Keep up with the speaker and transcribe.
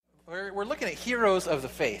We're looking at heroes of the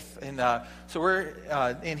faith, and so we're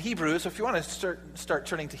in Hebrews. So if you want to start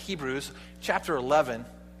turning to Hebrews chapter 11,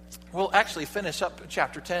 we'll actually finish up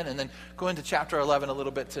chapter 10 and then go into chapter 11 a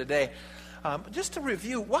little bit today. Just to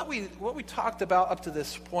review what we talked about up to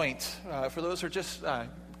this point, for those who are just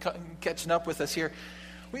catching up with us here,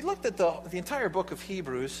 we looked at the entire book of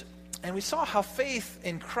Hebrews, and we saw how faith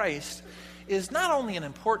in Christ is not only an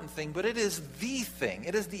important thing, but it is the thing.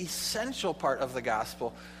 It is the essential part of the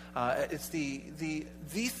gospel. It's the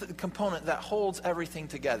component that holds everything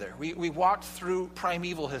together. We walked through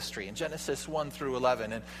primeval history in Genesis 1 through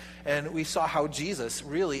 11, and we saw how Jesus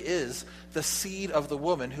really is the seed of the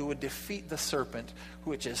woman who would defeat the serpent,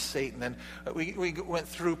 which is Satan. And we went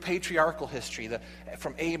through patriarchal history,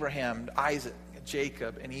 from Abraham, Isaac,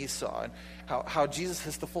 Jacob, and Esau, and how Jesus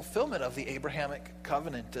is the fulfillment of the Abrahamic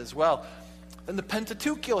covenant as well. And the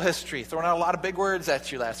Pentateuchal history, throwing out a lot of big words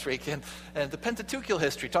at you last week. And the Pentateuchal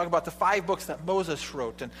history, talking about the 5 books that Moses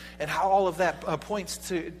wrote, and how all of that points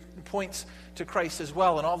to Christ as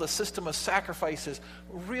well. And all the system of sacrifices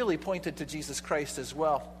really pointed to Jesus Christ as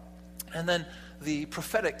well. And then the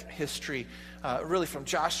prophetic history, really from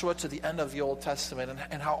Joshua to the end of the Old Testament,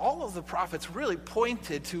 and how all of the prophets really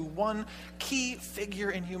pointed to one key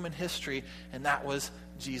figure in human history, and that was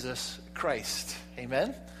Jesus Christ.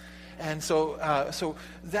 Amen? And so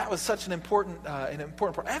that was such an important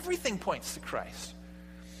part. Everything points to Christ.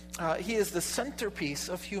 He is the centerpiece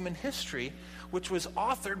of human history, which was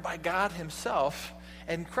authored by God himself.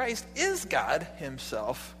 And Christ is God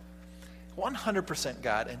himself, 100%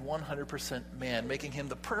 God and 100% man, making him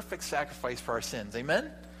the perfect sacrifice for our sins. Amen?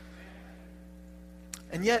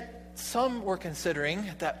 And yet, some were considering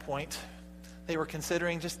at that point, they were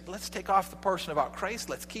considering just, let's take off the portion about Christ.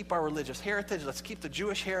 Let's keep our religious heritage. Let's keep the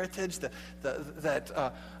Jewish heritage that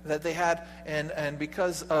they had. And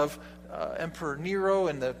because of Emperor Nero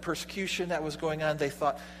and the persecution that was going on, they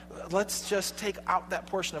thought, let's just take out that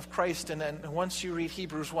portion of Christ. And then once you read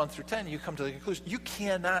Hebrews 1 through 10, you come to the conclusion, you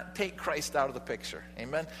cannot take Christ out of the picture.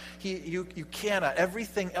 Amen? You cannot.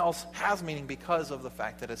 Everything else has meaning because of the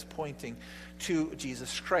fact that it's pointing to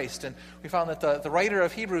Jesus Christ. And we found that the writer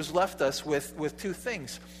of Hebrews left us with 2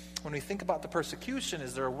 things. When we think about the persecution,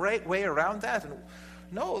 is there a right way around that? And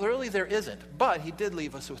no, really there isn't. But he did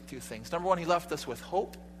leave us with 2 things. Number one, he left us with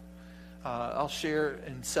hope. I'll share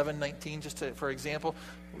in 7:19, for example,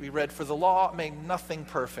 we read, "For the law made nothing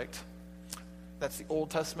perfect." That's the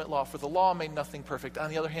Old Testament law. "For the law made nothing perfect.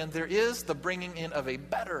 On the other hand, there is the bringing in of a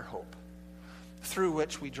better hope, through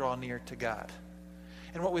which we draw near to God."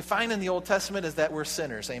 And what we find in the Old Testament is that we're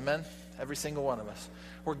sinners. Amen? Every single one of us.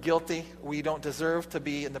 We're guilty. We don't deserve to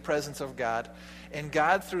be in the presence of God. And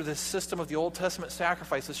God, through this system of the Old Testament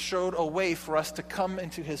sacrifices, showed a way for us to come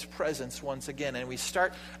into his presence once again. And we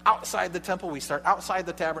start outside the temple. We start outside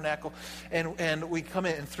the tabernacle. And we come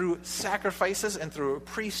in, and through sacrifices and through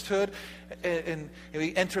priesthood, and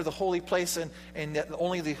we enter the holy place. And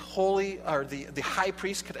only the holy, or the high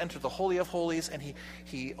priest could enter the Holy of Holies. And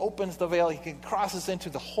he opens the veil. He crosses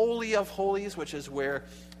into the Holy of Holies, which is where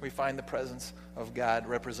we find the presence of God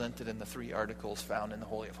represented in the 3 articles found in the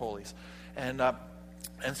Holy of Holies. And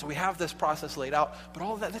so we have this process laid out, but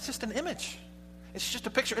all of that's just an image. It's just a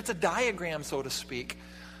picture. It's a diagram, so to speak,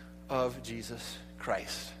 of Jesus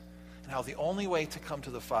Christ. And how the only way to come to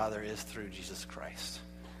the Father is through Jesus Christ.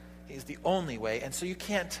 He's the only way, and so you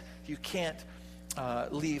can't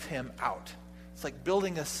leave him out. It's like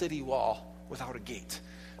building a city wall without a gate.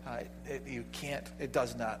 It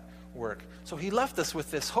does not work. So he left us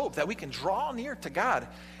with this hope that we can draw near to God.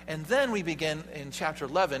 And then we begin in chapter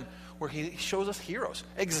 11, where he shows us heroes,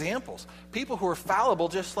 examples, people who are fallible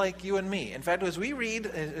just like you and me. In fact, as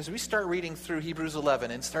we start reading through Hebrews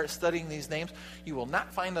 11 and start studying these names, you will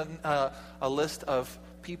not find a list of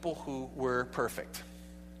people who were perfect.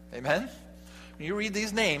 Amen? When you read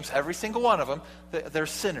these names, every single one of them, they're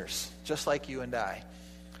sinners, just like you and I.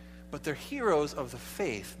 But they're heroes of the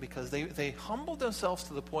faith because they humbled themselves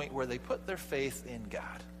to the point where they put their faith in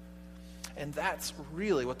God. And that's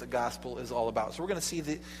really what the gospel is all about. So we're going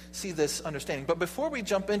to see this understanding. But before we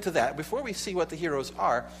jump into that, before we see what the heroes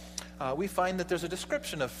are, we find that there's a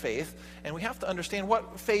description of faith, and we have to understand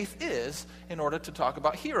what faith is in order to talk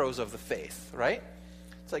about heroes of the faith, right?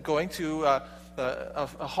 It's like going to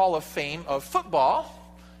a hall of fame of football.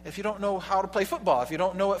 If you don't know how to play football, if you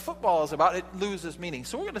don't know what football is about, it loses meaning.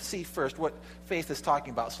 So we're going to see first what faith is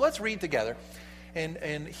talking about. So let's read together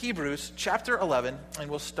in Hebrews chapter 11, and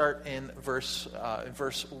we'll start in verse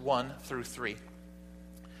 1 through 3.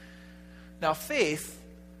 Now faith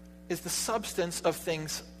is the substance of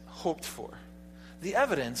things hoped for, the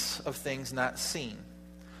evidence of things not seen.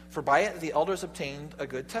 For by it the elders obtained a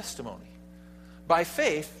good testimony. By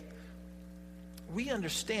faith, we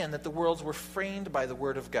understand that the worlds were framed by the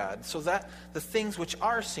word of God, so that the things which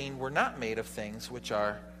are seen were not made of things which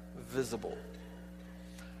are visible.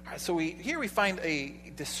 All right, so here we find a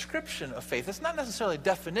description of faith. It's not necessarily a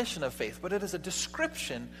definition of faith, but it is a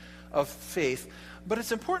description of faith. But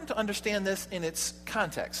it's important to understand this in its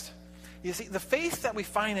context. You see, the faith that we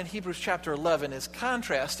find in Hebrews chapter 11 is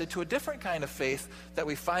contrasted to a different kind of faith that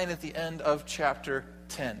we find at the end of chapter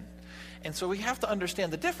 10. And so we have to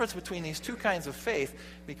understand the difference between these two kinds of faith,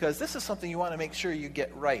 because this is something you want to make sure you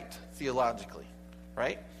get right theologically,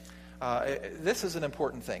 right? This is an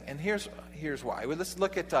important thing, and here's why. Well, let's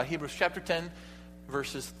look at Hebrews chapter 10,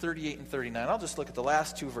 verses 38 and 39. I'll just look at the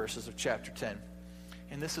last two verses of chapter 10,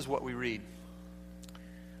 and this is what we read.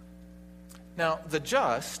 Now, the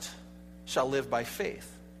just shall live by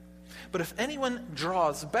faith, but if anyone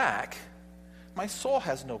draws back, my soul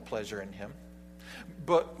has no pleasure in him.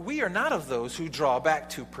 But we are not of those who draw back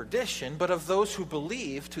to perdition, but of those who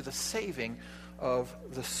believe to the saving of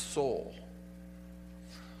the soul.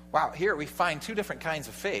 Wow, here we find two different kinds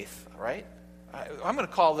of faith, right? I'm going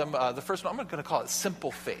to call them, the first one, I'm going to call it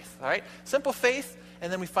simple faith, all right? Simple faith,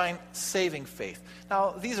 and then we find saving faith.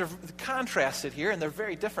 Now, these are contrasted here, and they're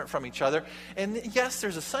very different from each other. And yes,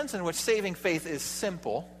 there's a sense in which saving faith is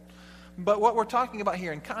simple, but what we're talking about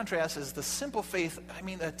here in contrast is the simple faith,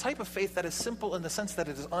 a type of faith that is simple in the sense that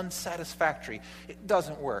it is unsatisfactory. It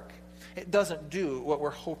doesn't work. It doesn't do what we're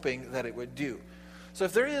hoping that it would do. So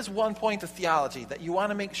if there is one point of theology that you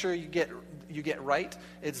want to make sure you get right,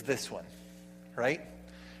 it's this one, right?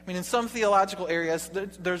 In some theological areas,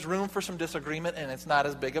 there's room for some disagreement, and it's not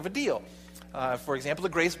as big of a deal. For example, the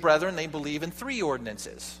Grace Brethren, they believe in 3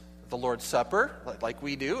 ordinances. The Lord's Supper, like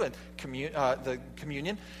we do, and the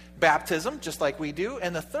communion. Baptism, just like we do.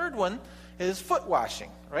 And the third one is foot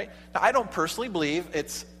washing, right? Now, I don't personally believe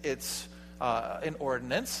it's an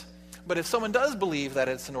ordinance, but if someone does believe that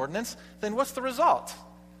it's an ordinance, then what's the result?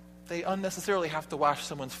 They unnecessarily have to wash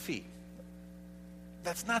someone's feet.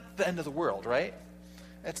 That's not the end of the world, right?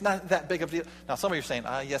 It's not that big of a deal. Now, some of you are saying,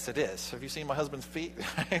 yes, it is. Have you seen my husband's feet?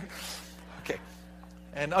 Okay.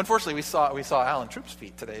 And unfortunately, we saw Alan Troop's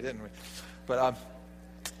feet today, didn't we? But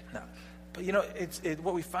no. But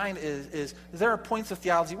what we find is there are points of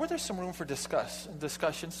theology where there's some room for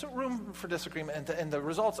discussion, some room for disagreement, and the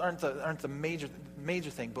results aren't the major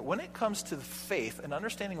thing. But when it comes to faith and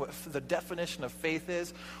understanding what the definition of faith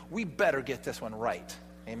is, we better get this one right.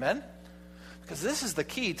 Amen? Because this is the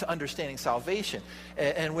key to understanding salvation.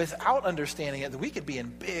 And without understanding it, we could be in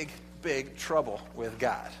big, big trouble with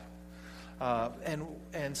God.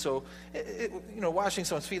 And so, washing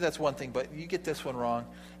someone's feet, that's one thing, but you get this one wrong,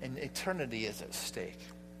 and eternity is at stake.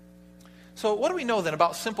 So what do we know then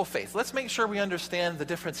about simple faith? Let's make sure we understand the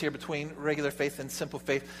difference here between regular faith and simple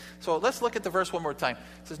faith. So let's look at the verse one more time.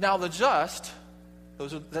 It says, now the just,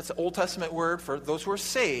 that's the Old Testament word for those who are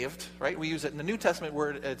saved, right? We use it in the New Testament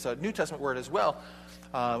word. It's a New Testament word as well.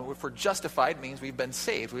 For justified means we've been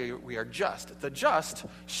saved. We are just. The just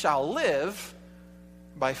shall live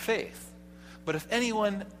by faith. But if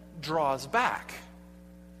anyone draws back,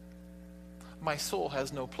 my soul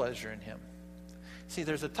has no pleasure in him. See,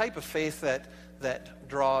 there's a type of faith that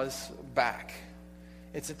draws back.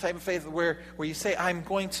 It's a type of faith where you say, I'm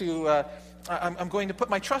going to put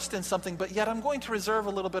my trust in something, but yet I'm going to reserve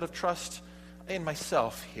a little bit of trust in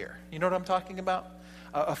myself here. You know what I'm talking about?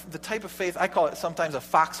 The type of faith, I call it sometimes a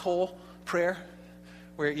foxhole prayer,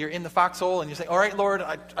 where you're in the foxhole and you say, all right, Lord,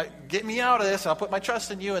 get me out of this. I'll put my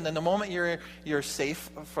trust in you. And then the moment you're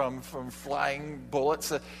safe from flying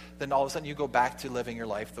bullets, then all of a sudden you go back to living your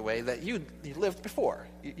life the way that you lived before.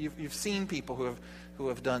 You've seen people who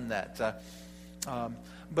have done that.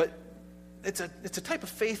 But it's a type of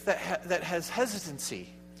faith that has hesitancy,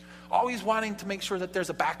 always wanting to make sure that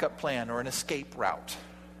there's a backup plan or an escape route,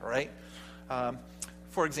 right?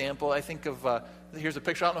 For example, I think of... here's a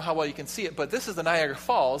picture. I don't know how well you can see it, but this is the Niagara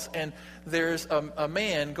Falls, and there's a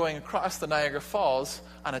man going across the Niagara Falls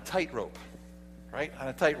on a tightrope, right? On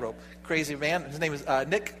a tightrope. Crazy man. His name is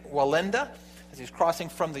Nick Wallenda. As he's crossing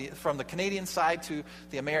from the Canadian side to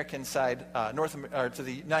the American side, to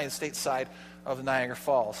the United States side of the Niagara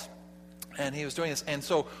Falls. And he was doing this. And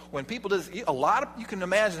so when people did this, you can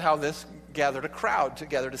imagine how this gathered a crowd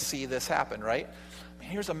together to see this happen, right?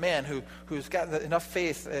 Here's a man who's got enough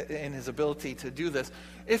faith in his ability to do this.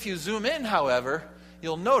 If you zoom in, however,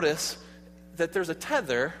 you'll notice that there's a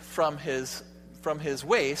tether from his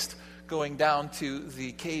waist going down to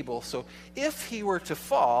the cable. So if he were to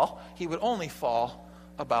fall, he would only fall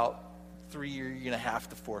about 3.5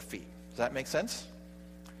 to 4 feet. Does that make sense?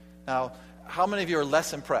 Now, How many of you are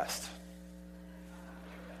less impressed?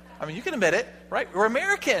 I mean, you can admit it, right? We're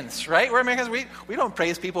Americans, right? We're Americans. We don't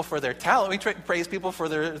praise people for their talent. We praise people for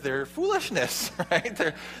their foolishness,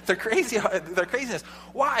 right? Their craziness.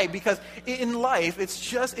 Why? Because in life,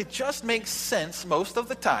 it just makes sense most of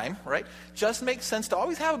the time, right? Just makes sense to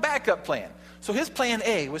always have a backup plan. So his plan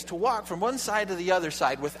A was to walk from one side to the other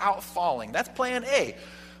side without falling. That's plan A.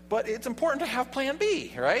 But it's important to have plan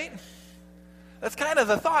B, right? That's kind of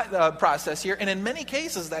the thought process here, and in many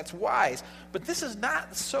cases that's wise. But this is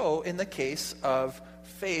not so in the case of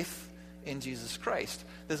faith in Jesus Christ.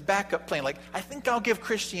 This backup plan, like, I think I'll give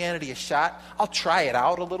Christianity a shot. I'll try it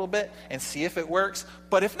out a little bit and see if it works.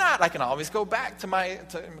 But if not, I can always go back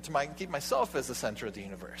to keep myself as the center of the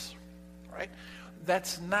universe, right?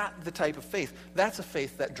 That's not the type of faith. That's a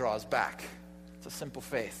faith that draws back. It's a simple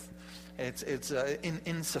faith. It's an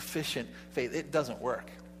insufficient faith. It doesn't work.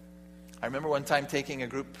 I remember one time taking a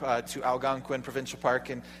group to Algonquin Provincial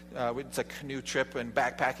Park, and it's a canoe trip and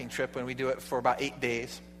backpacking trip, and we do it for about 8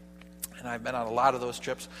 days. And I've been on a lot of those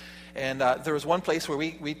trips. And there was one place where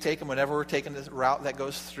we take them whenever we're taking this route that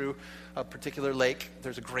goes through a particular lake.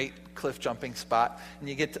 There's a great cliff jumping spot, and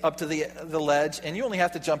you get up to the ledge, and you only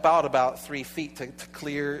have to jump out about 3 feet to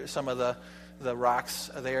clear some of the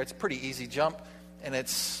rocks there. It's a pretty easy jump, and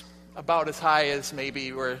it's about as high as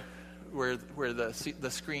maybe where the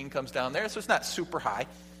screen comes down there, so it's not super high.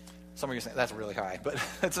 Some of you are saying, that's really high, but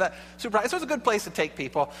it's not super high. So it's a good place to take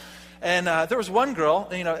people. And there was one girl,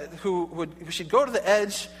 who she'd go to the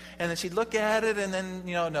edge, and then she'd look at it, and then,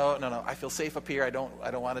 no, I feel safe up here. I don't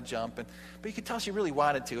want to jump. But you could tell she really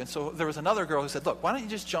wanted to. And so there was another girl who said, look, why don't you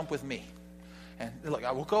just jump with me? And look,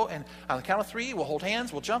 I will go, and on the count of 3, we'll hold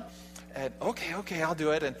hands, we'll jump. And okay, I'll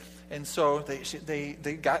do it. And so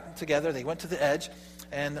they got together, they went to the edge,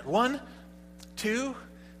 and 1, 2,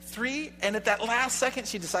 3, and at that last second,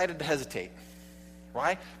 she decided to hesitate.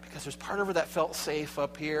 Why? Because there's part of her that felt safe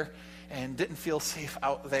up here and didn't feel safe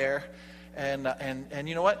out there. And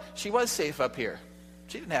you know what? She was safe up here.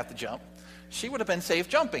 She didn't have to jump. She would have been safe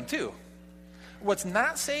jumping too. What's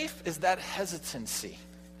not safe is that hesitancy.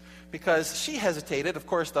 Because she hesitated, of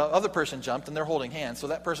course, the other person jumped, and they're holding hands. So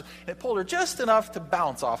that person, it pulled her just enough to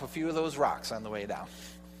bounce off a few of those rocks on the way down.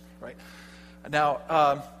 Right?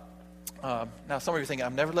 Now, some of you are thinking,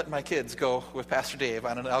 I'm never letting my kids go with Pastor Dave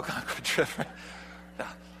on an Algonquin trip. No,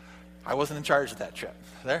 I wasn't in charge of that trip.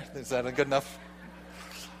 Is that a good enough?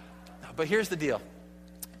 No, but here's the deal.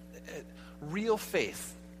 Real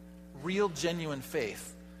faith, real genuine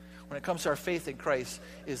faith, when it comes to our faith in Christ,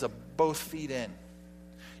 is a both feet in.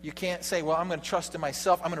 You can't say, well, I'm going to trust in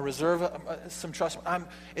myself. I'm going to reserve some trust.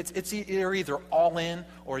 You're either all in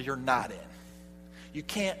or you're not in. You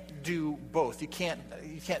can't do both. You can't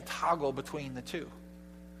toggle between the two.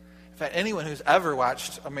 In fact, anyone who's ever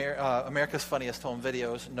watched America's Funniest Home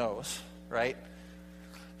Videos knows, right,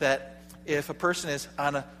 that if a person is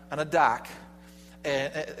on a dock,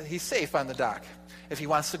 and he's safe on the dock. If he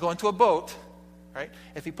wants to go into a boat, right,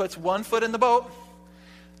 if he puts one foot in the boat,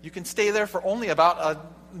 you can stay there for only about a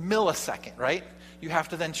millisecond, right? You have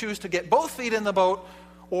to then choose to get both feet in the boat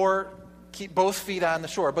or keep both feet on the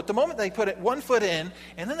shore. But the moment they put it 1 foot in,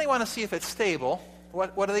 and then they want to see if it's stable,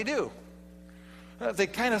 what do? They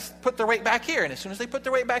kind of put their weight back here, and as soon as they put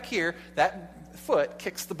their weight back here, that foot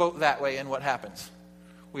kicks the boat that way, and what happens?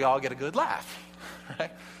 We all get a good laugh,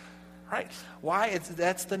 right? Right? Why?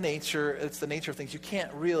 That's the nature. It's the nature of things. You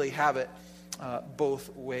can't really have it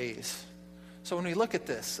both ways. So when we look at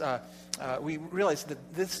this, we realize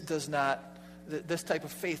that this type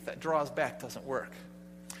of faith that draws back doesn't work.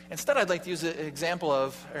 Instead, I'd like to use the example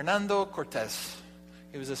of Hernando Cortés.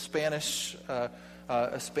 He was a Spanish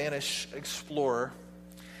explorer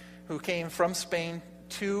who came from Spain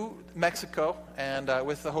to Mexico, and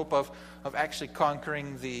with the hope of actually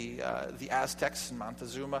conquering the Aztecs in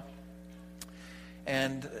Montezuma.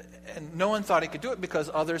 And no one thought he could do it because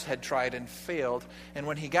others had tried and failed. And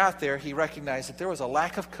when he got there, he recognized that there was a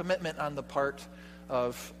lack of commitment on the part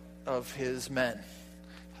of his men.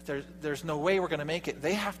 There's no way we're going to make it.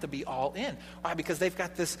 They have to be all in. Why? Because they've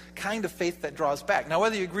got this kind of faith that draws back. Now,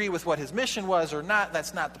 whether you agree with what his mission was or not,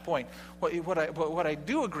 that's not the point. What I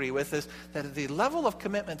do agree with is that the level of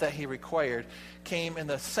commitment that he required came in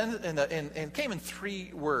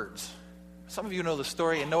 3 words. Some of you know the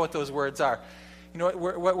story and know what those words are. You know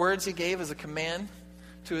what words he gave as a command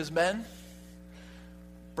to his men?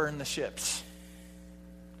 Burn the ships.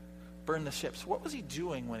 Burn the ships. What was he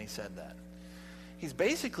doing when he said that? He's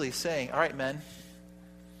basically saying, all right, men,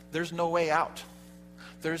 there's no way out.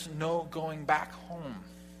 There's no going back home.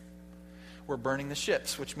 We're burning the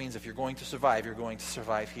ships, which means if you're going to survive, you're going to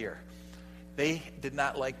survive here. They did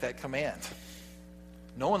not like that command.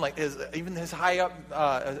 No one liked even his high up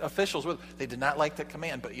officials. They did not like that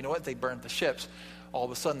command. But you know what? They burned the ships. All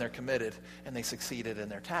of a sudden, they're committed, and they succeeded in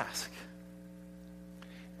their task.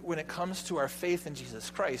 When it comes to our faith in Jesus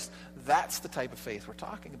Christ, that's the type of faith we're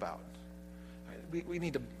talking about. We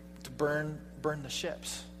need to burn the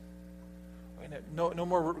ships. No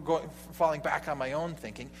more falling back on my own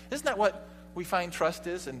thinking. Isn't that what we find trust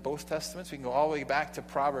is in both Testaments? We can go all the way back to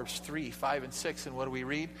Proverbs 3, 5, and 6, and what do we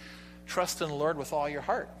read? Trust in the Lord with all your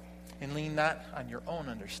heart, and lean not on your own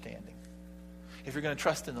understanding. If you're going to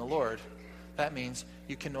trust in the Lord, that means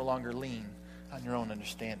you can no longer lean on your own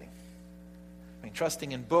understanding. I mean,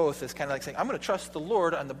 trusting in both is kind of like saying, I'm going to trust the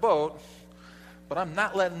Lord on the boat, but I'm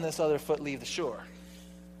not letting this other foot leave the shore.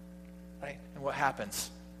 Right? And what happens?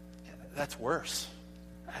 That's worse.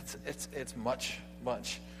 It's much,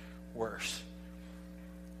 much worse.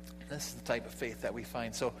 This is the type of faith that we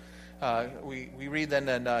find. So we read then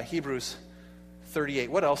in Hebrews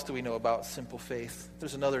 38. What else do we know about simple faith?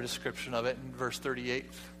 There's another description of it in verse 38.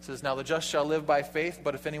 It says, now the just shall live by faith,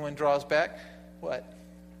 but if anyone draws back, what?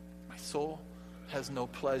 My soul has no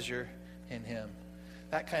pleasure in him.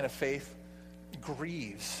 That kind of faith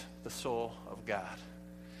grieves the soul of God.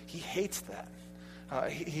 He hates that.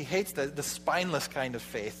 He hates the spineless kind of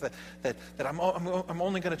faith that I'm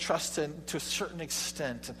only going to trust in to a certain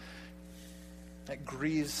extent. That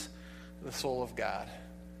grieves the soul of God.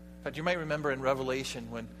 But you might remember in Revelation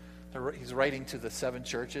when he's writing to the 7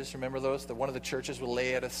 churches. Remember those? One of the churches was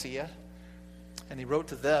Laodicea. And he wrote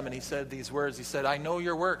to them and he said these words. He said, I know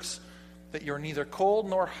your works, that you're neither cold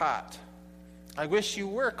nor hot. I wish you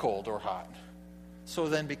were cold or hot. So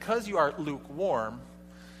then, because you are lukewarm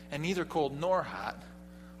and neither cold nor hot,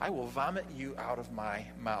 I will vomit you out of my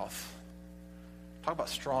mouth. Talk about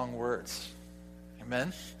strong words.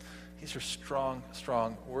 Amen? These are strong,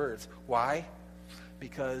 strong words. Why?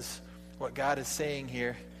 Because what God is saying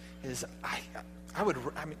here is,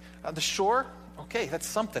 on the shore, okay, that's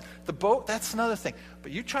something. The boat, that's another thing.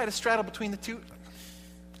 But you try to straddle between the two,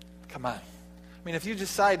 come on. I mean, if you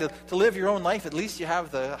decide to live your own life, at least you have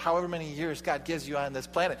the however many years God gives you on this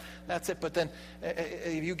planet. That's it. But then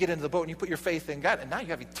if you get into the boat and you put your faith in God, and now you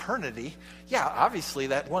have eternity. Yeah, obviously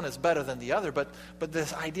that one is better than the other. But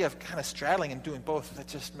this idea of kind of straddling and doing both, that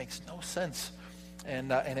just makes no sense.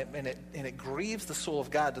 And it grieves the soul of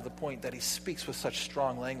God to the point that he speaks with such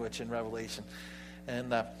strong language in Revelation.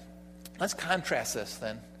 And let's contrast this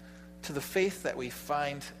then to the faith that we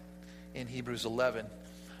find in Hebrews 11.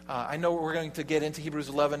 I know we're going to get into Hebrews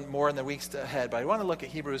 11 more in the weeks ahead, but I want to look at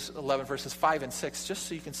Hebrews 11 verses 5 and 6 just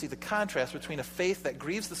so you can see the contrast between a faith that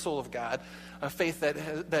grieves the soul of God, a faith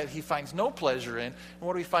that he finds no pleasure in. And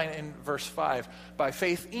what do we find in verse 5? By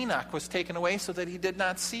faith Enoch was taken away so that he did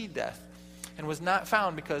not see death, and was not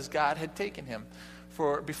found because God had taken him.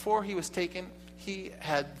 For before he was taken, he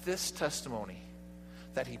had this testimony,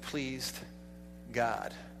 that he pleased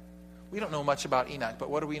God. We don't know much about Enoch, but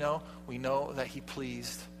what do we know? We know that he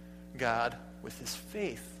pleased God with his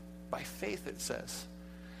faith. By faith, it says.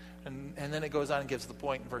 And then it goes on and gives the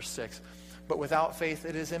point in verse 6. But without faith,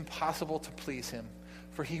 it is impossible to please him.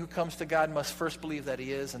 For he who comes to God must first believe that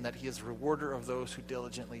he is, and that he is a rewarder of those who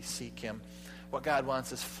diligently seek him. What God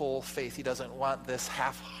wants is full faith. He doesn't want this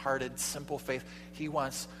half-hearted, simple faith. He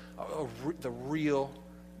wants the real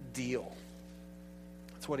deal.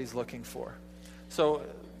 That's what he's looking for. So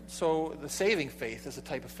the saving faith is a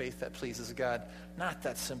type of faith that pleases God, not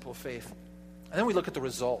that simple faith. And then we look at the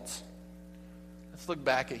results. Let's look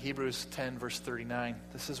back at Hebrews 10, verse 39.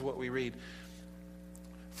 This is what we read.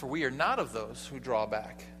 For we are not of those who draw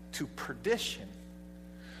back to perdition,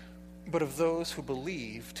 but of those who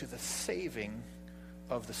believe to the saving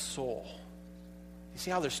of the soul. You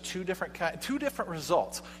see how there's two different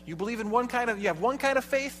results. You believe in you have one kind of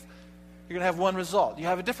faith, you're going to have one result. You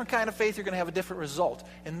have a different kind of faith, you're going to have a different result.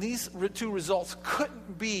 And these two results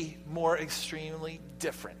couldn't be more extremely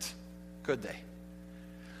different, could they?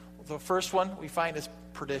 The first one we find is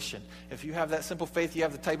perdition. If you have that simple faith, you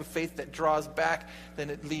have the type of faith that draws back, then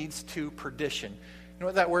it leads to perdition. You know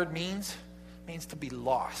what that word means? It means to be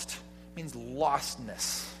lost. It means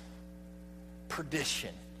lostness.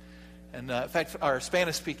 Perdition. And in fact,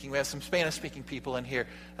 we have some Spanish-speaking people in here.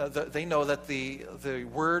 They know that the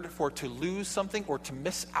word for to lose something or to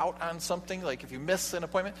miss out on something, like if you miss an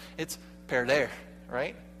appointment, it's perder,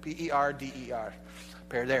 right? P-E-R-D-E-R.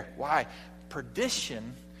 Perder. Why?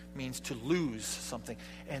 Perdition means to lose something.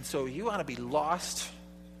 And so you want to be lost.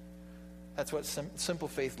 That's what simple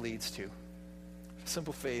faith leads to.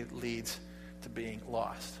 Simple faith leads to being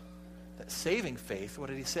lost. That saving faith, what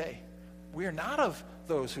did he say? We are not of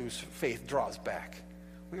those whose faith draws back.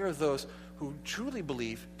 We are those who truly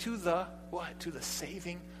believe to the what? To the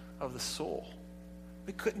saving of the soul.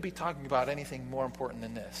 We couldn't be talking about anything more important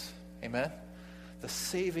than this. Amen? The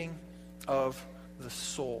saving of the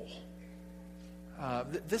soul.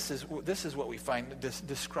 This is what we find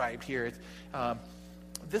described here.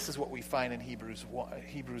 This is what we find in Hebrews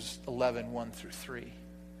 11, 1 through 3.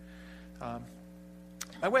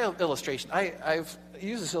 By way of illustration, I've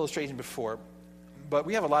used this illustration before, but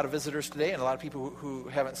we have a lot of visitors today and a lot of people who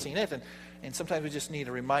haven't seen it, and sometimes we just need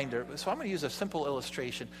a reminder. So I'm going to use a simple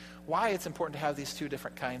illustration why it's important to have these two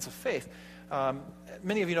different kinds of faith.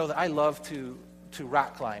 Many of you know that I love to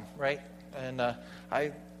rock climb, right? And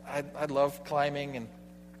I love climbing and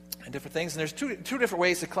different things. And there's two different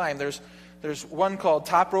ways to climb. There's one called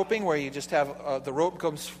top roping, where you just have the rope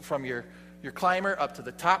comes from your climber up to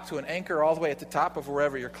the top to an anchor all the way at the top of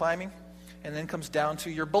wherever you're climbing, and then comes down to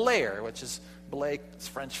your belayer, which is belay is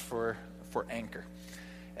French for anchor.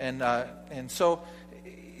 And so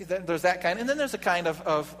there's that kind. And then there's a kind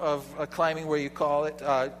of climbing where you call it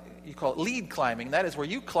lead climbing. That is where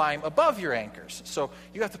you climb above your anchors. So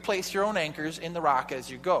you have to place your own anchors in the rock as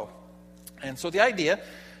you go. And so the idea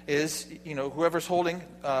is, whoever's holding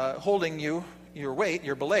your weight,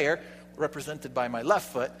 your belayer, represented by my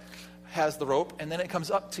left foot, has the rope, and then it comes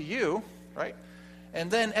up to you, right? And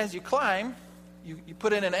then as you climb, you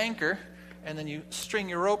put in an anchor, and then you string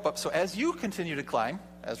your rope up. So as you continue to climb,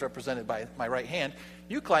 as represented by my right hand,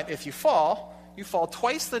 you climb. If you fall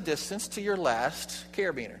twice the distance to your last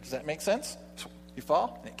carabiner. Does that make sense? You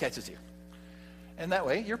fall, and it catches you. And that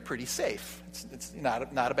way, you're pretty safe. It's not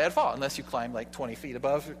a bad fall, unless you climb like 20 feet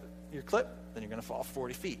above your clip, then you're going to fall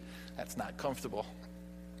 40 feet. That's not comfortable.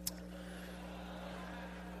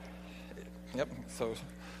 Yep, so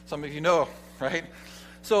some of you know, right?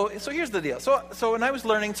 So here's the deal. So when I was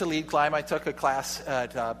learning to lead climb, I took a class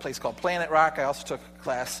at a place called Planet Rock. I also took a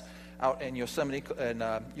class out in Yosemite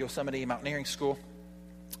Mountaineering School.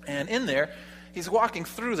 And in there, he's walking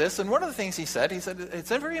through this, and one of the things he said, it's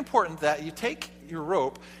very important that you take your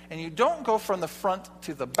rope and you don't go from the front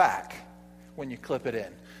to the back when you clip it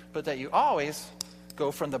in, but that you always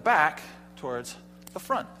go from the back towards the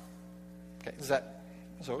front. Okay,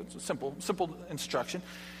 so it's a simple instruction.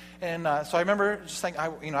 And so I remember just thinking,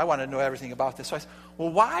 I wanted to know everything about this. So I said,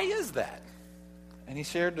 well, why is that? And he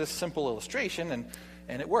shared this simple illustration,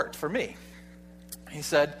 and it worked for me. He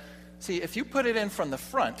said, see, if you put it in from the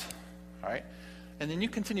front, all right, and then you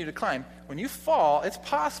continue to climb, when you fall, it's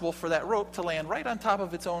possible for that rope to land right on top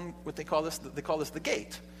of its own, what they call this the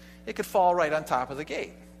gate. It could fall right on top of the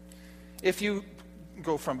gate. If you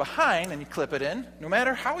go from behind and you clip it in, no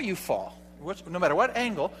matter how you fall, no matter what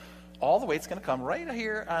angle, all the weight's going to come right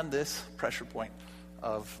here on this pressure point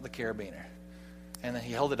of the carabiner. And then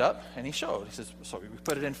he held it up and he showed. He says, so we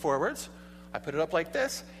put it in forwards. I put it up like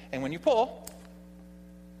this. And when you pull,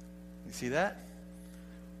 you see that?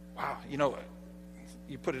 Wow,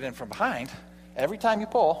 you put it in from behind. Every time you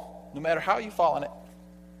pull, no matter how you fall on it,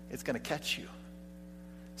 it's going to catch you.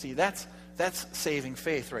 See, that's saving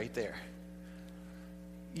faith right there.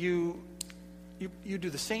 You do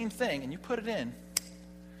the same thing and you put it in,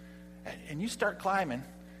 and you start climbing,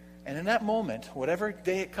 and in that moment, whatever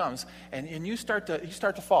day it comes, and you start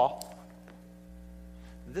to fall.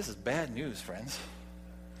 This is bad news, friends.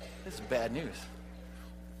 This is bad news.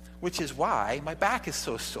 Which is why my back is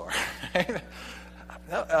so sore.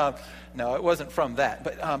 No, it wasn't from that.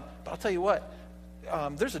 But I'll tell you what.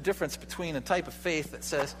 There's a difference between a type of faith that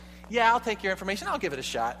says, yeah, I'll take your information, I'll give it a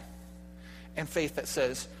shot, and faith that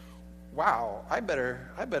says, wow, I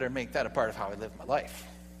better make that a part of how I live my life.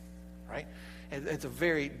 Right? It's a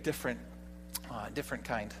very different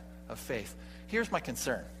kind of faith. Here's my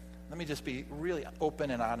concern. Let me just be really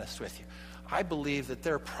open and honest with you. I believe that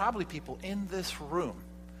there are probably people in this room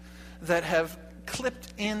that have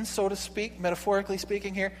clipped in, so to speak, metaphorically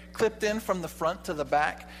speaking here, clipped in from the front to the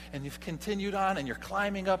back, and you've continued on, and you're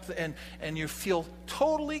climbing up, and you feel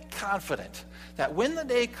totally confident that when the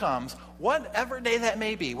day comes, whatever day that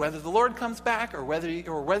may be, whether the Lord comes back or whether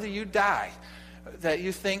you die, that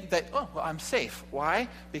you think that, oh, well, I'm safe. Why?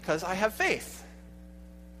 Because I have faith.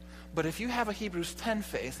 But if you have a Hebrews 10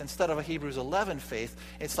 faith instead of a Hebrews 11 faith,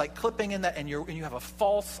 it's like clipping in that, and you have a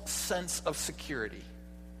false sense of security.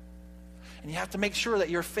 And you have to make sure that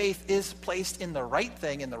your faith is placed in the right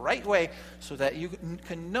thing, in the right way, so that you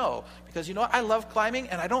can know. Because you know what? I love climbing,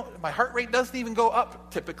 and my heart rate doesn't even go up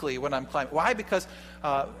typically when I'm climbing. Why? Because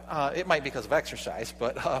it might be because of exercise,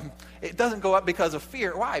 but it doesn't go up because of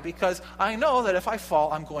fear. Why? Because I know that if I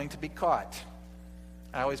fall, I'm going to be caught.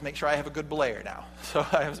 I always make sure I have a good belayer now. So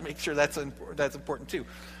I always make sure that's important too.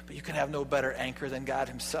 But you can have no better anchor than God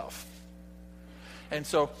himself. And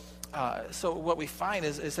so so what we find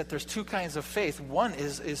is that there's two kinds of faith. One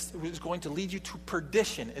is going to lead you to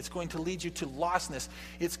perdition. It's going to lead you to lostness.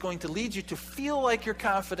 It's going to lead you to feel like you're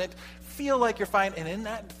confident, feel like you're fine, and in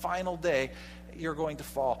that final day, you're going to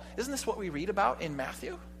fall. Isn't this what we read about in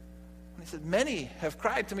Matthew? He said, many have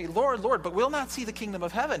cried to me, Lord, Lord, but will not see the kingdom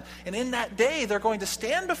of heaven. And in that day, they're going to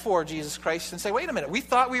stand before Jesus Christ and say, wait a minute, we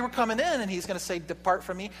thought we were coming in. And he's going to say, depart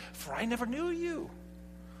from me, for I never knew you.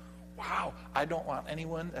 Wow, I don't want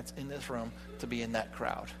anyone that's in this room to be in that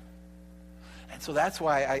crowd. And so that's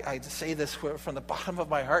why I say this from the bottom of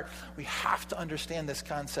my heart. We have to understand this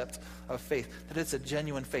concept of faith, that it's a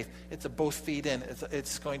genuine faith. It's a both feet in.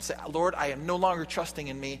 It's going to say, Lord, I am no longer trusting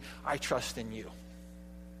in me. I trust in you.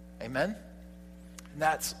 Amen? And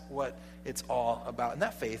that's what it's all about. And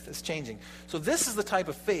that faith is changing. So this is the type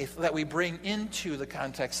of faith that we bring into the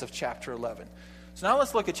context of chapter 11. So now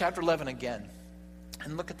let's look at chapter 11 again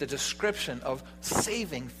and look at the description of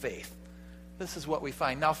saving faith. This is what we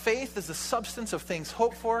find. Now, faith is the substance of things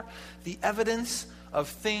hoped for, the evidence of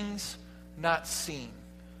things not seen.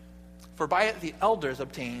 For by it the elders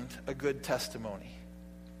obtained a good testimony.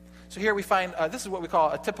 So here we find, this is what we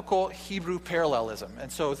call a typical Hebrew parallelism. And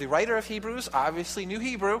so the writer of Hebrews obviously knew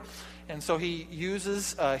Hebrew, and so he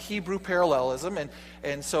uses Hebrew parallelism.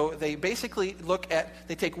 And so they basically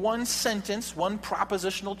they take one sentence, one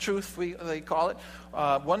propositional truth, they call it,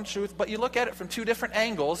 one truth, but you look at it from two different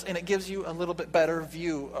angles, and it gives you a little bit better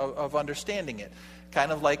view of understanding it.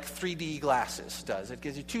 Kind of like 3D glasses does. It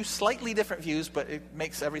gives you two slightly different views, but it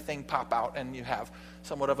makes everything pop out, and you have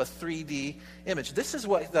somewhat of a 3D image. This is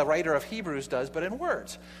what the writer of Hebrews does, but in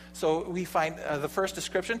words. So we find the first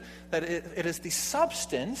description, that it is the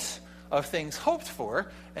substance of things hoped for,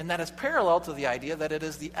 and that is parallel to the idea that it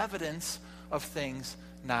is the evidence of things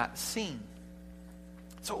not seen.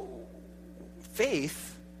 So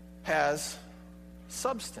faith has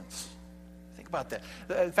substance. Think about that.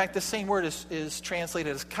 In fact, the same word is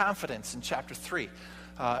translated as confidence in chapter 3.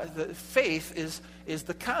 The faith is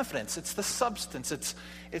the confidence. It's the substance. It's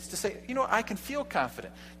to say, I can feel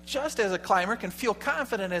confident. Just as a climber can feel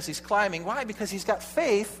confident as he's climbing. Why? Because he's got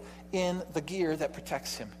faith in the gear that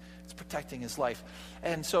protects him. It's protecting his life.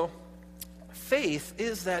 And so faith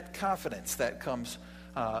is that confidence that comes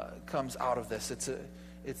out of this.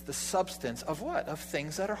 It's the substance of what? Of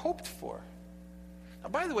things that are hoped for. Now,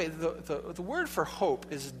 by the way, the word for hope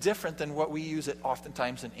is different than what we use it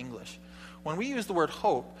oftentimes in English. When we use the word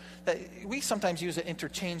hope, we sometimes use it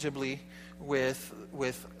interchangeably with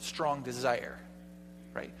strong desire,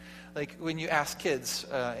 right? Like when you ask kids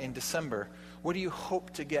in December, what do you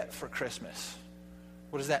hope to get for Christmas?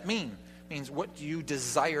 What does that mean? It means, what do you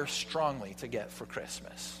desire strongly to get for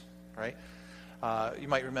Christmas, right? You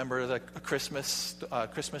might remember the Christmas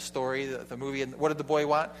Story, the movie. And what did the boy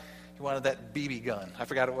want? He wanted that BB gun. I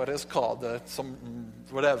forgot what it's called,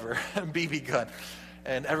 BB gun.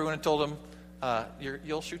 And everyone had told him,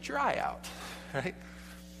 you'll shoot your eye out, right?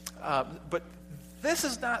 But this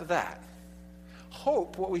is not that.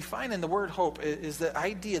 Hope, what we find in the word hope, is the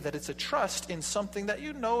idea that it's a trust in something that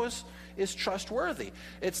is trustworthy.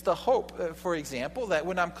 It's the hope, for example, that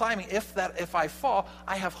when I'm climbing, if I fall,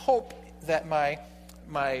 I have hope that my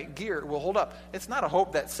gear will hold up. It's not a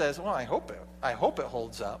hope that says, well, I hope it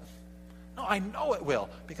holds up. No, I know it will,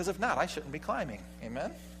 because if not, I shouldn't be climbing.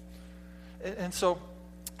 Amen? And so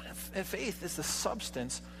faith is the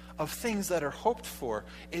substance of things that are hoped for.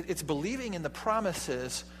 It's believing in the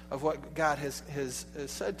promises of what God has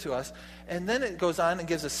said to us. And then it goes on and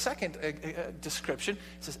gives a second description.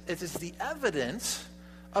 It says, it is the evidence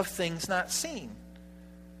of things not seen.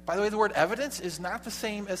 By the way, the word evidence is not the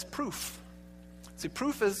same as proof. See,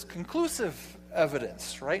 proof is conclusive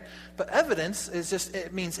evidence, right? But evidence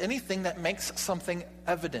it means anything that makes something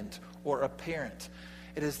evident or apparent.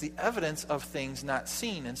 It is the evidence of things not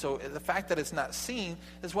seen. And so the fact that it's not seen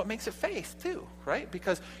is what makes it faith too, right?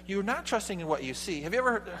 Because you're not trusting in what you see. Have you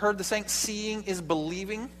ever heard the saying, seeing is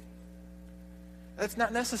believing? That's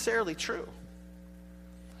not necessarily true.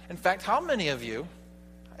 In fact, how many of you,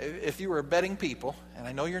 if you were betting people, and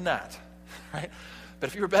I know you're not, right? But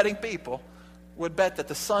if you were betting people, would bet that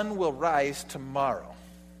the sun will rise tomorrow?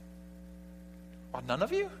 Well, none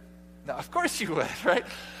of you? No, of course you would, right?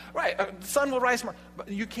 Right, the sun will rise tomorrow. But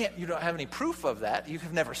you don't have any proof of that.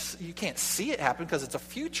 You can't see it happen because it's a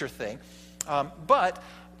future thing. But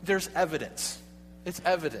there's evidence. It's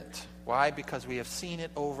evident. Why? Because we have seen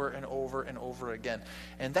it over and over and over again.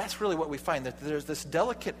 And that's really what we find, that there's this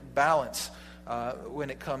delicate balance when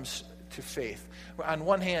it comes to faith. On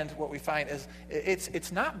one hand, what we find is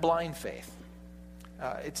it's not blind faith.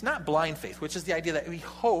 It's not blind faith, which is the idea that we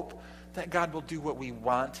hope that God will do what we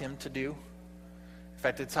want him to do. In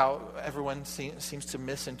fact, it's how everyone seems to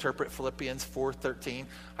misinterpret Philippians 4:13.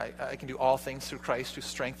 I can do all things through Christ who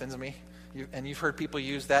strengthens me. You've heard people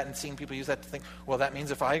use that and seen people use that to think, well, that means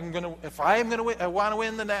if I want to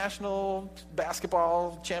win the national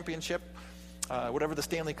basketball championship, whatever the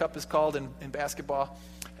Stanley Cup is called in basketball,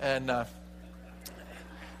 and I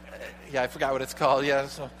forgot what it's called. Yeah,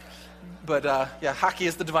 but hockey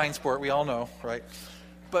is the divine sport. We all know, right?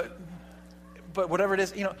 But whatever it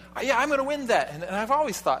is, I'm going to win that. And I've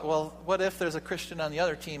always thought, well, what if there's a Christian on the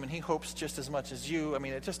other team and he hopes just as much as you? I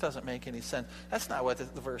mean, it just doesn't make any sense. That's not what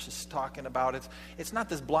the verse is talking about. It's not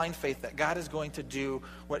this blind faith that God is going to do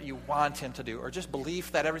what you want him to do, or just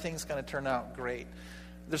belief that everything's going to turn out great.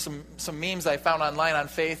 There's some memes I found online on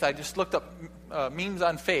faith. I just looked up memes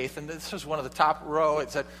on faith, and this was one of the top row. It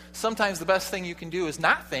said, sometimes the best thing you can do is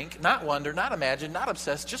not think, not wonder, not imagine, not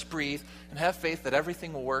obsess, just breathe and have faith that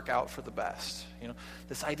everything will work out for the best.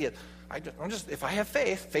 This idea, if I have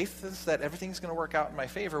faith is that everything's going to work out in my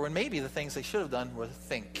favor, when maybe the things they should have done was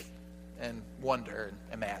think and wonder and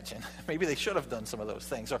imagine. Maybe they should have done some of those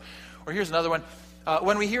things. Or here's another one.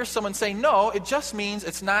 When we hear someone say no, it just means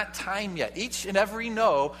it's not time yet. Each and every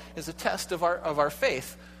no is a test of our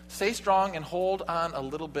faith. Stay strong and hold on a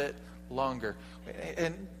little bit longer.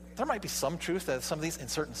 And there might be some truth to some of these in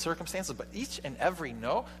certain circumstances, but each and every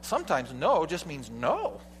no, sometimes no just means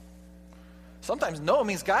no. Sometimes no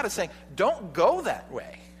means God is saying, don't go that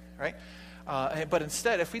way, right? But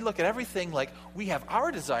instead, if we look at everything like we have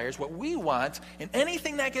our desires, what we want, and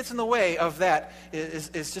anything that gets in the way of that is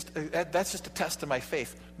just that's just a test of my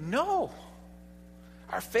faith. No.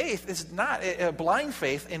 Our faith is not a blind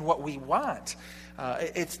faith in what we want.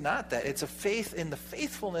 It's not that. It's a faith in the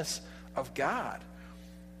faithfulness of God.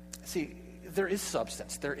 See, there is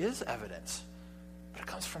substance. There is evidence. But it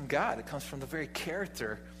comes from God. It comes from the very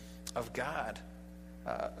character of God.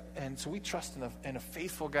 And so we trust in a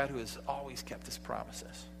faithful God who has always kept his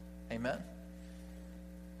promises. Amen?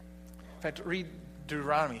 In fact, read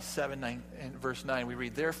Deuteronomy 7:9 and verse 9. We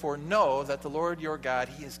read, therefore know that the Lord your God,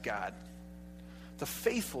 he is God, the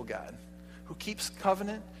faithful God, who keeps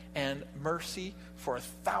covenant and mercy for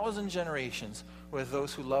 1,000 generations with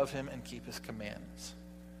those who love him and keep his commandments.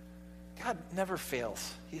 God never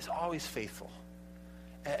fails. He's always faithful.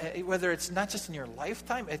 Whether it's not just in your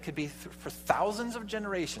lifetime, it could be for thousands of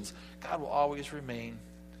generations, God will always remain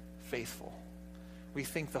faithful. We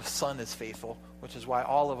think the sun is faithful, which is why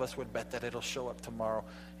all of us would bet that it'll show up tomorrow.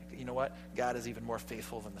 You know what? God is even more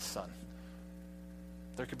faithful than the sun.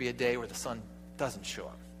 There could be a day where the sun doesn't show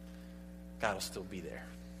up. God will still be there.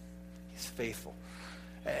 He's faithful.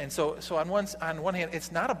 And so on one hand,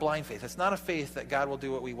 it's not a blind faith. It's not a faith that God will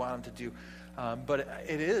do what we want him to do. But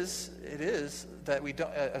it is that we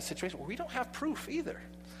don't a situation where we don't have proof either.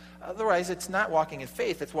 Otherwise, it's not walking in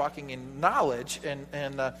faith; it's walking in knowledge. And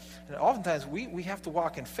oftentimes we have to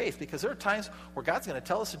walk in faith because there are times where God's going to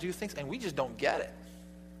tell us to do things and we just don't get it.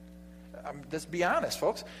 Let's be honest,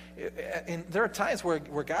 folks. And there are times where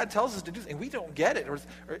God tells us to do things and we don't get it,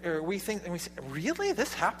 or we think and we say, "Really,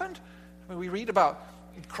 this happened?" I mean, we read about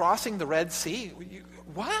crossing the Red Sea.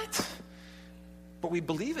 What? But we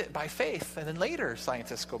believe it by faith, and then later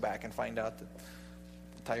scientists go back and find out that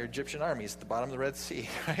the entire Egyptian army is at the bottom of the Red Sea,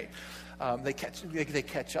 right? They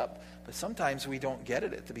catch up, but sometimes we don't get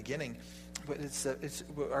it at the beginning. But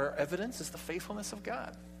our evidence is the faithfulness of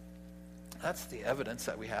God. That's the evidence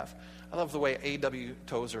that we have. I love the way A.W.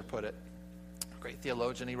 Tozer put it. Great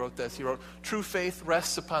theologian. He wrote this. He wrote, "True faith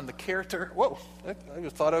rests upon the character." Whoa! I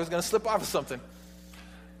just thought I was going to slip off of something.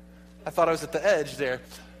 I thought I was at the edge there.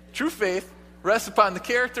 True faith rests upon the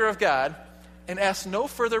character of God and asks no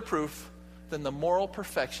further proof than the moral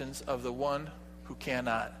perfections of the one who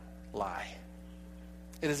cannot lie.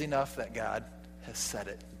 It is enough that God has said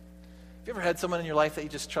it. Have you ever had someone in your life that you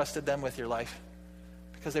just trusted them with your life?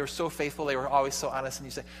 Because they were so faithful, they were always so honest, and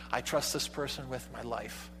you say, I trust this person with my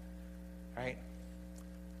life. Right?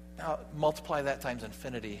 Now, multiply that times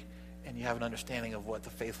infinity, and you have an understanding of what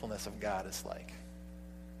the faithfulness of God is like.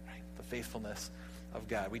 Right? The faithfulness of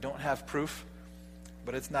God. We don't have proof,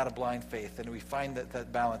 but it's not a blind faith, and we find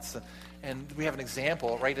that balance. And we have an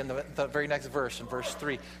example right in the very next verse, in verse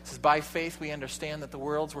 3. It says, by faith we understand that the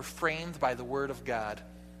worlds were framed by the word of God,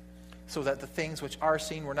 so that the things which are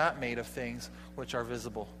seen were not made of things which are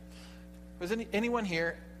visible. Was anyone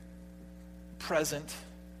here present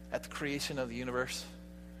at the creation of the universe?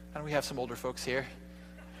 I know we have some older folks here.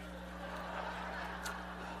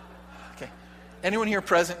 Okay. Anyone here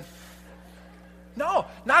present? No,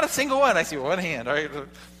 not a single one. I see one hand. All right.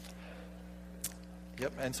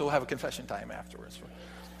 Yep, and so we'll have a confession time afterwards.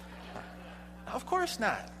 Of course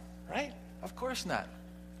not, right? Of course not.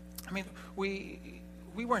 I mean,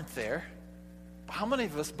 we weren't there. But how many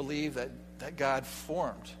of us believe that God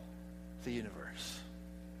formed the universe?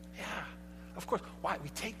 Yeah, of course. Why? We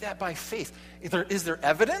take that by faith. Is there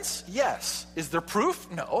evidence? Yes. Is there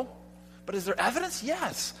proof? No. But is there evidence?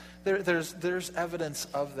 Yes. There's evidence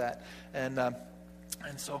of that. And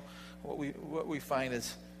so what we find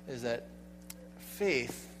is that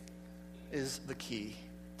faith is the key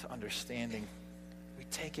to understanding. We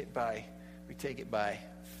take it by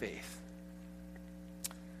faith.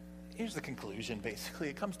 Here's the conclusion, basically.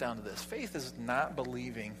 It comes down to this. Faith is not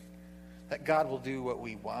believing that God will do what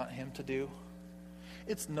we want him to do.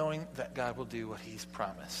 It's knowing that God will do what he's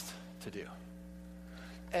promised to do.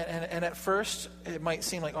 And at first, it might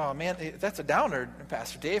seem like, oh man, that's a downer,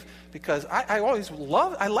 Pastor Dave, because I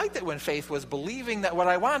liked it when faith was believing that what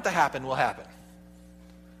I want to happen will happen.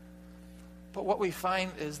 But what we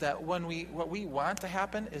find is that what we want to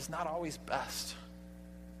happen is not always best.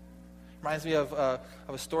 Reminds me of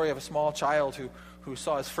a story of a small child who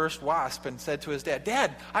saw his first wasp and said to his dad,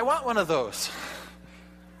 "Dad, I want one of those."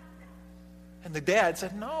 And the dad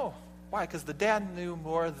said, "No." Why? Because the dad knew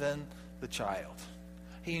more than the child.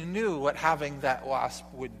 He knew what having that wasp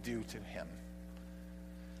would do to him.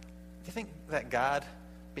 Do you think that God,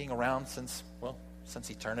 being around since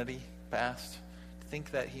eternity past,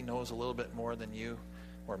 think that he knows a little bit more than you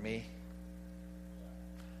or me?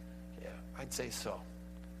 Yeah, I'd say so.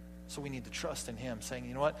 So we need to trust in him, saying,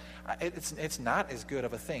 you know what, it's not as good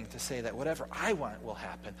of a thing to say that whatever I want will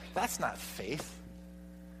happen. That's not faith,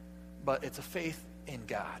 but it's a faith in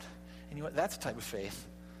God. And you know what, that's a type of faith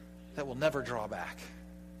that will never draw back.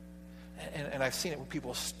 And I've seen it where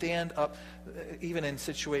people stand up, even in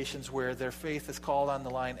situations where their faith is called on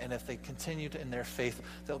the line, and if they continue in their faith,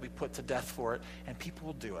 they'll be put to death for it, and people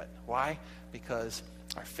will do it. Why? Because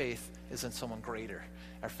our faith is in someone greater.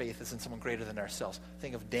 Our faith is in someone greater than ourselves.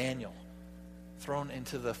 Think of Daniel, thrown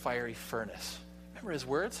into the fiery furnace. Remember his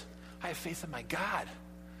words? I have faith in my God,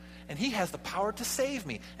 and he has the power to save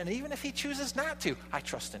me. And even if he chooses not to, I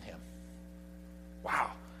trust in him.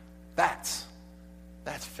 Wow, that's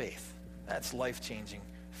faith. That's life-changing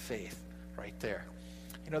faith right there.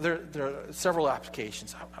 You know, there are several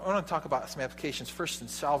applications. I want to talk about some applications, first in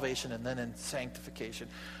salvation and then in sanctification.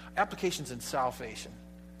 Applications in salvation.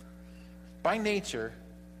 By nature,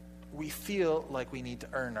 we feel like we need to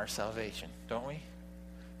earn our salvation, don't we?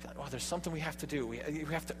 Oh, there's something we have to do. We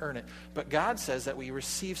have to earn it. But God says that we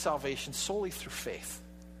receive salvation solely through faith.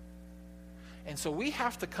 And so we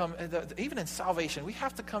have to come, even in salvation, we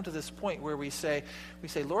have to come to this point where we say,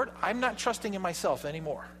 Lord, I'm not trusting in myself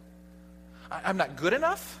anymore. I'm not good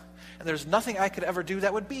enough, and there's nothing I could ever do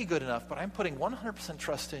that would be good enough, but I'm putting 100%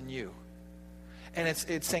 trust in you. And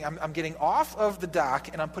it's saying I'm getting off of the dock,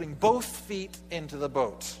 and I'm putting both feet into the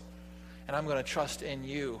boat. And I'm going to trust in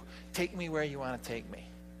you. Take me where you want to take me.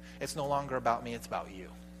 It's no longer about me, it's about you.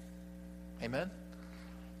 Amen?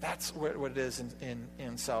 That's what it is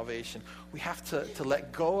in salvation. We have to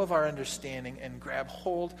let go of our understanding and grab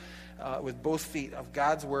hold with both feet of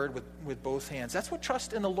God's word with both hands. That's what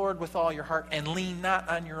trust in the Lord with all your heart and lean not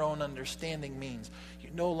on your own understanding means. You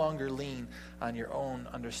no longer lean on your own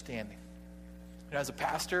understanding. You know, as a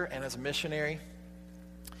pastor and as a missionary,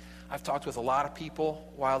 I've talked with a lot of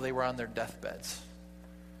people while they were on their deathbeds.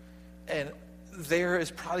 And there is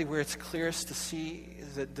probably where it's clearest to see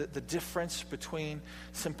the difference between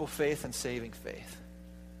simple faith and saving faith.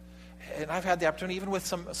 And I've had the opportunity, even with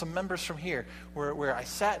some members from here, where I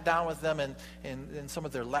sat down with them in some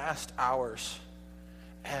of their last hours,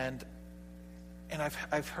 and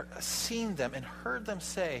I've seen them and heard them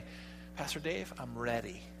say, Pastor Dave, I'm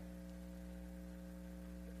ready.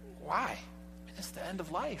 Why? I mean, it's the end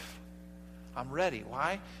of life. I'm ready.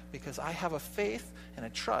 Why? Because I have a faith and a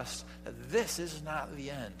trust that this is not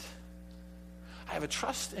the end. I have a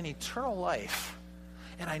trust in eternal life.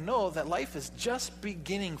 And I know that life is just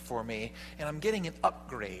beginning for me, and I'm getting an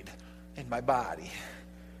upgrade in my body.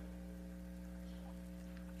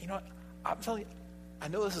 You know what? I'm telling you, I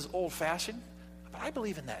know this is old-fashioned, but I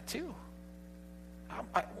believe in that too.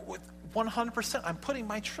 With 100%, I'm putting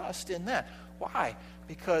my trust in that. Why?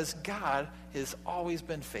 Because God has always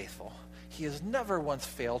been faithful. He has never once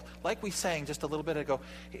failed. Like we sang just a little bit ago,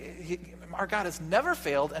 our God has never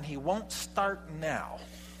failed, and he won't start now.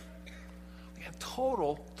 We have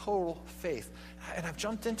total faith. And I've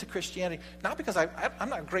jumped into Christianity, not because I'm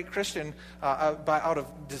not a great Christian out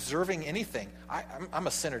of deserving anything. I'm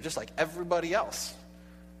a sinner just like everybody else.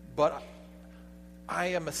 But I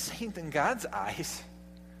am a saint in God's eyes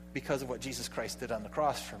because of what Jesus Christ did on the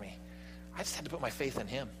cross for me. I just had to put my faith in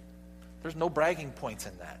him. There's no bragging points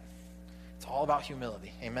in that. It's all about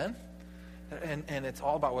humility. Amen? And it's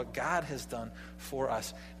all about what God has done for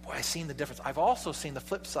us. Boy, I've seen the difference. I've also seen the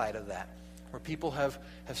flip side of that, where people have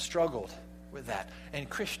struggled with that. And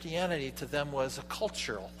Christianity to them was a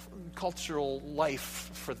cultural life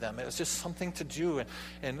for them. It was just something to do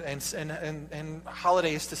and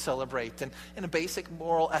holidays to celebrate and a basic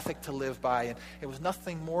moral ethic to live by. And it was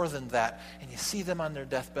nothing more than that. And you see them on their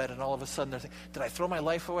deathbed, and all of a sudden they're thinking, did I throw my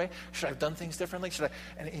life away? Should I have done things differently?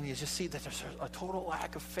 And you just see that there's a total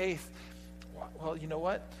lack of faith. Well, you know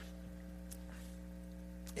what?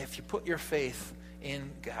 If you put your faith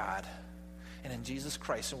in God and in Jesus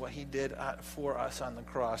Christ and what he did for us on the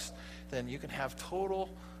cross, then you can have total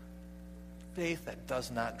faith that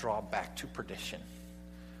does not draw back to perdition.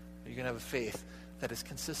 You can have a faith that is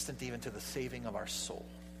consistent even to the saving of our soul.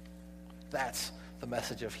 That's the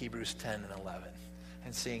message of Hebrews 10 and 11,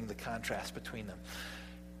 and seeing the contrast between them.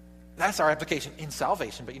 That's our application in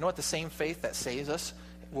salvation. But you know what? The same faith that saves us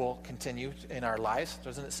will continue in our lives.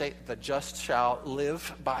 Doesn't it say the just shall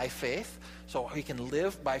live by faith? So we can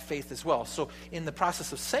live by faith as well. So in the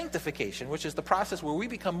process of sanctification, which is the process where we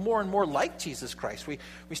become more and more like Jesus Christ, we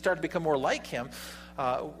start to become more like him,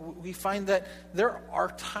 we find that there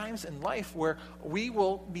are times in life where we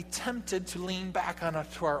will be tempted to lean back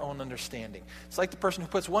to our own understanding. It's like the person who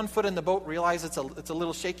puts one foot in the boat, realizes it's a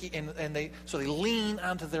little shaky, and they lean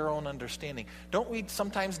onto their own understanding. Don't we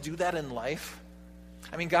sometimes do that in life?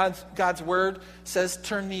 I mean, God's word says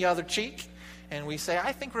turn the other cheek, and we say,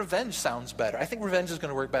 I think revenge sounds better. I think revenge is going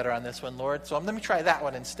to work better on this one, Lord, so let me try that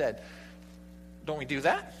one instead. Don't we do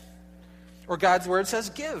that? Or God's word says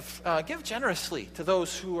give generously to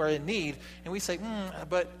those who are in need, and we say,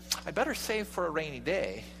 but I better save for a rainy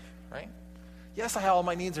day, right? Yes, all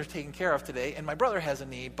my needs are taken care of today, and my brother has a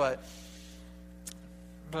need, but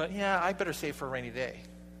yeah, I better save for a rainy day.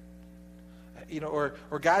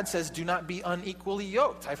 Or God says, do not be unequally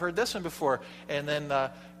yoked. I've heard this one before. And then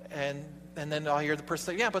I'll hear the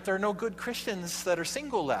person say, yeah, but there are no good Christians that are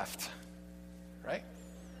single left. Right?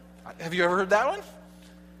 Have you ever heard that one?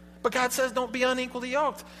 But God says, don't be unequally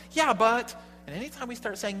yoked. Yeah, but. And anytime we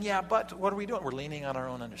start saying, yeah, but, what are we doing? We're leaning on our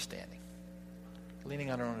own understanding.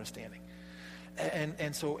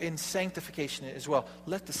 And so in sanctification as well,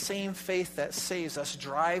 let the same faith that saves us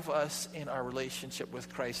drive us in our relationship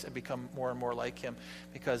with Christ and become more and more like him,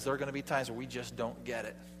 because there are going to be times where we just don't get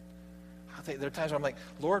it. There are times where I'm like,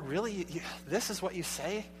 Lord, really? This is what you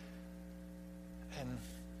say?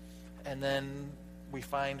 And then we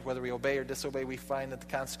find, whether we obey or disobey, we find that the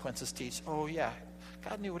consequences teach, oh yeah,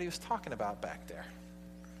 God knew what he was talking about back there.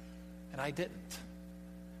 And I didn't.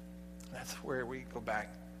 And that's where we go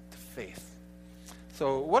back to faith.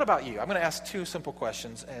 So what about you? I'm going to ask two simple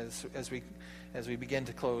questions as we begin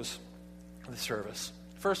to close the service.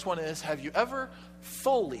 First one is, have you ever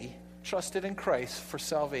fully trusted in Christ for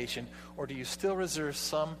salvation, or do you still reserve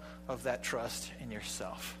some of that trust in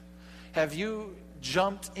yourself? Have you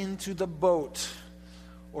jumped into the boat,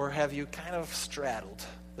 or have you kind of straddled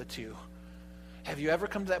the two? Have you ever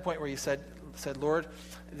come to that point where you said, Lord,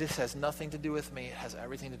 this has nothing to do with me. It has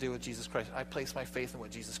everything to do with Jesus Christ. I place my faith in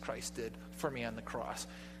what Jesus Christ did for me on the cross.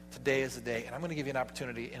 Today is the day, and I'm going to give you an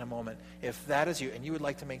opportunity in a moment. If that is you, and you would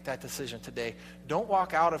like to make that decision today, don't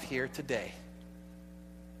walk out of here today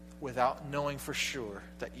without knowing for sure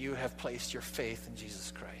that you have placed your faith in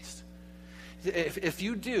Jesus Christ. If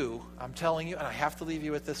you do, I'm telling you, and I have to leave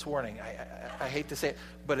you with this warning. I hate to say it,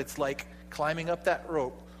 but it's like climbing up that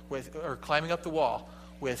rope or climbing up the wall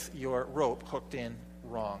with your rope hooked in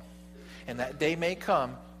wrong. And that day may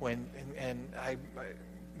come when,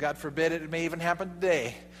 God forbid it may even happen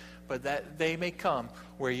today, but that day may come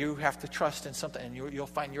where you have to trust in something, and you'll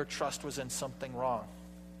find your trust was in something wrong.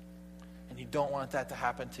 And you don't want that to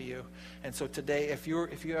happen to you. And so today, if you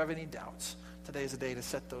have any doubts, today is the day to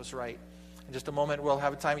set those right. In just a moment, we'll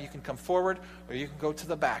have a time you can come forward, or you can go to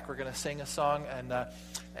the back. We're going to sing a song,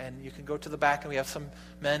 and you can go to the back, and we have some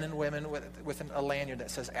men and women with a lanyard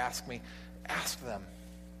that says, ask me. Ask them.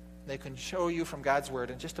 They can show you from God's word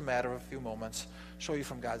in just a matter of a few moments, show you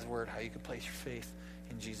from God's word how you can place your faith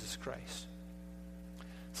in Jesus Christ.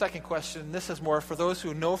 Second question, this is more for those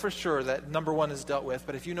who know for sure that number one is dealt with,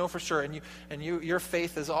 but if you know for sure and your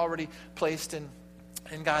faith is already placed in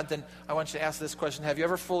God, then I want you to ask this question: have you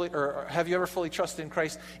ever fully trusted in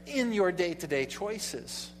Christ in your day-to-day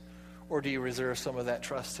choices? Or do you reserve some of that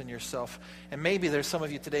trust in yourself? And maybe there's some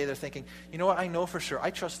of you today that are thinking, you know what, I know for sure, I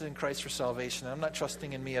trusted in Christ for salvation. I'm not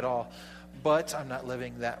trusting in me at all, but I'm not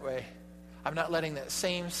living that way. I'm not letting that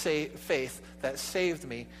same faith that saved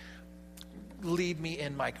me lead me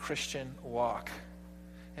in my Christian walk.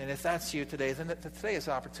 And if that's you today, then today is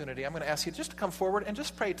an opportunity. I'm going to ask you just to come forward and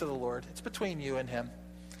just pray to the Lord. It's between you and him.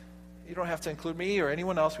 you don't have to include me or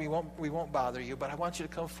anyone else. We won't bother you. But I want you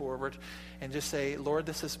to come forward and just say, Lord,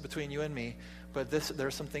 this is between you and me. But there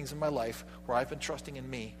are some things in my life where I've been trusting in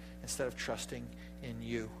me instead of trusting in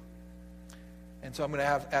you. And so I'm going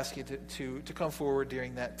to ask you to come forward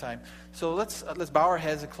during that time. So let's bow our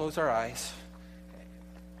heads and close our eyes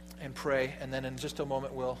and pray. And then in just a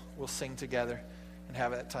moment we'll sing together and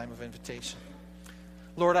have that time of invitation.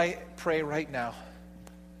 Lord, I pray right now.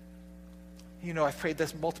 You know, I've prayed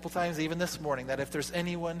this multiple times, even this morning, that if there's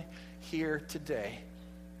anyone here today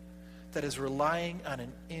that is relying on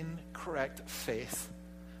an incorrect faith,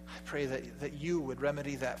 I pray that you would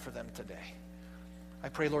remedy that for them today. I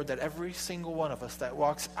pray, Lord, that every single one of us that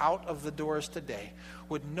walks out of the doors today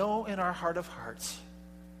would know in our heart of hearts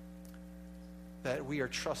that we are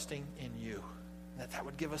trusting in you, and that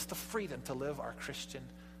would give us the freedom to live our Christian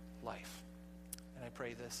life. And I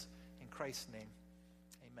pray this in Christ's name.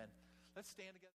 Amen. Let's stand together.